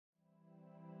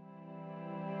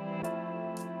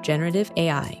generative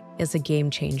AI is a game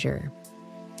changer.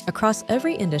 Across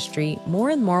every industry, more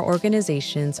and more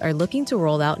organizations are looking to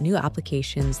roll out new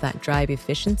applications that drive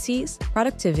efficiencies,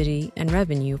 productivity, and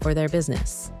revenue for their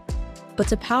business. But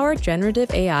to power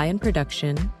generative AI in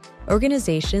production,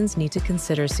 organizations need to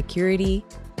consider security,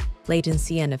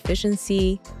 latency and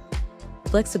efficiency,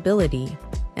 flexibility,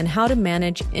 and how to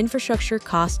manage infrastructure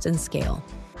costs and scale.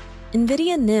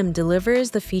 NVIDIA NIM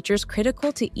delivers the features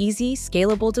critical to easy,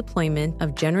 scalable deployment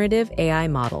of generative AI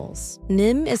models.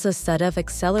 NIM is a set of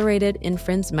accelerated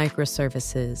inference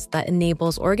microservices that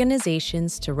enables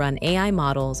organizations to run AI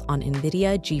models on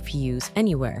NVIDIA GPUs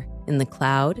anywhere, in the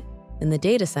cloud, in the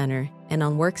data center, and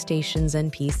on workstations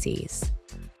and PCs.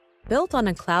 Built on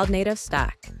a cloud-native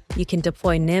stack, you can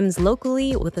deploy NIMs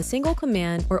locally with a single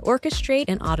command or orchestrate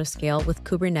and autoscale with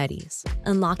Kubernetes,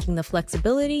 unlocking the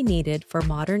flexibility needed for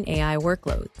modern AI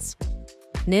workloads.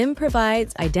 NIM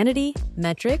provides identity,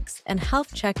 metrics, and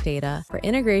health check data for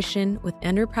integration with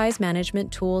enterprise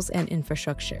management tools and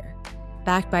infrastructure.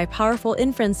 Backed by powerful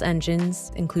inference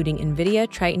engines, including NVIDIA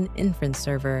Triton Inference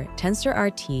Server,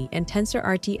 TensorRT, and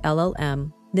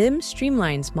TensorRT-LLM, NIM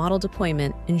streamlines model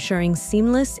deployment, ensuring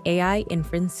seamless AI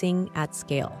inferencing at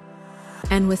scale.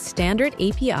 And with standard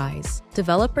APIs,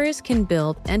 developers can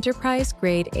build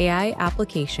enterprise-grade AI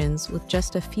applications with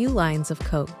just a few lines of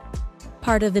code.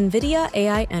 Part of NVIDIA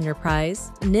AI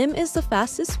Enterprise, NIM is the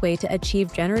fastest way to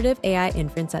achieve generative AI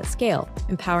inference at scale,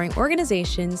 empowering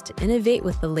organizations to innovate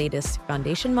with the latest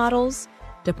foundation models,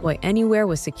 deploy anywhere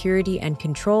with security and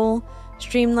control,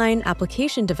 streamline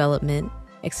application development,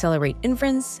 accelerate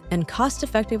inference, and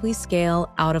cost-effectively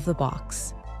scale out of the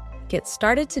box. Get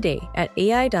started today at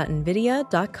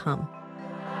ai.nvidia.com.